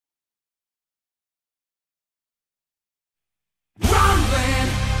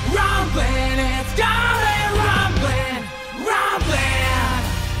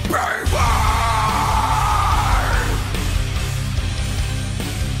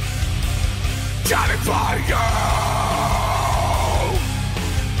coming for you.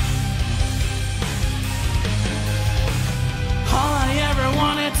 All I ever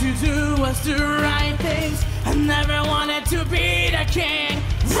wanted to do was do right things. I never wanted to be the king.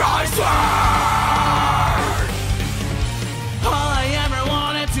 Rise Lord! All I ever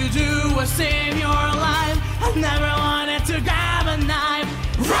wanted to do was save your life. I never wanted to grab a knife.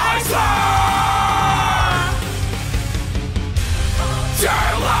 Rise Lord!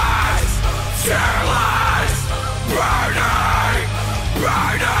 Tearless! Tearless! Burning!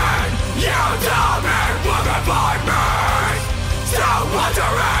 Burning! You tell me what can find me. Still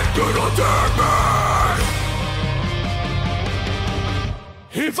wondering you don't turn me.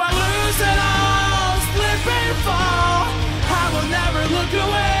 If I lose it all, slip and fall, I will never look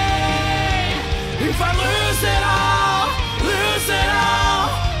away. If I lose it all, lose it all,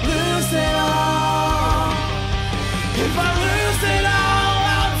 lose it all. If I lose it all,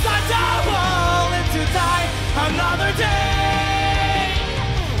 outside the wall, and to die another day.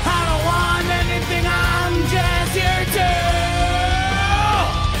 I don't want anything, I'm just here to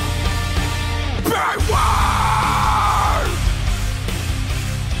Beware!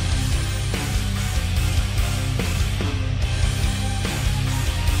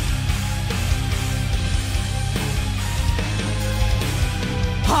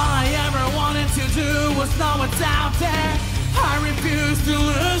 All I ever wanted to do was know what's out there. I refuse to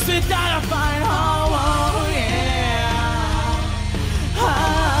lose without a fight. Oh, oh yeah.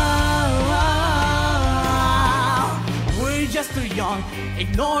 Oh, we're just too young,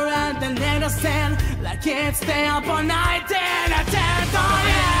 ignorant and innocent. Like kids stay up all night and attend. Oh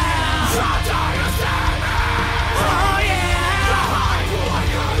yeah. Oh yeah. Behind who I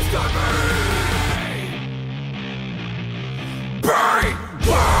used to be. Burn!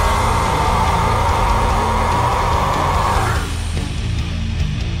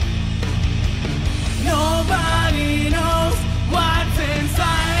 Nobody knows what's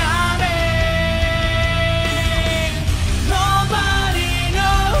inside of me. Nobody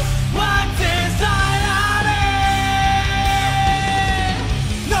knows what's inside of me.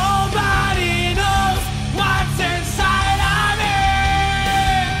 Nobody knows what's inside of me.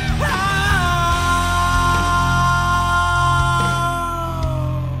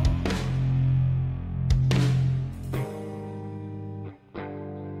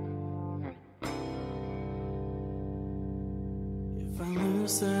 If I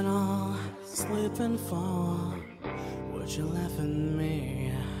lose it all, slip and fall, would you laugh at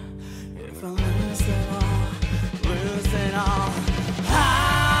me? If I lose it all, lose it all,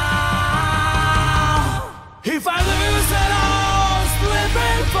 how? If I lose it all, slip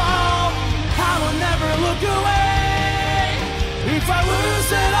and fall, I will never look away. If I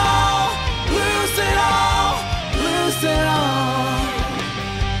lose it all, lose it all, lose it all.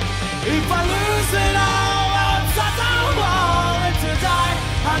 If I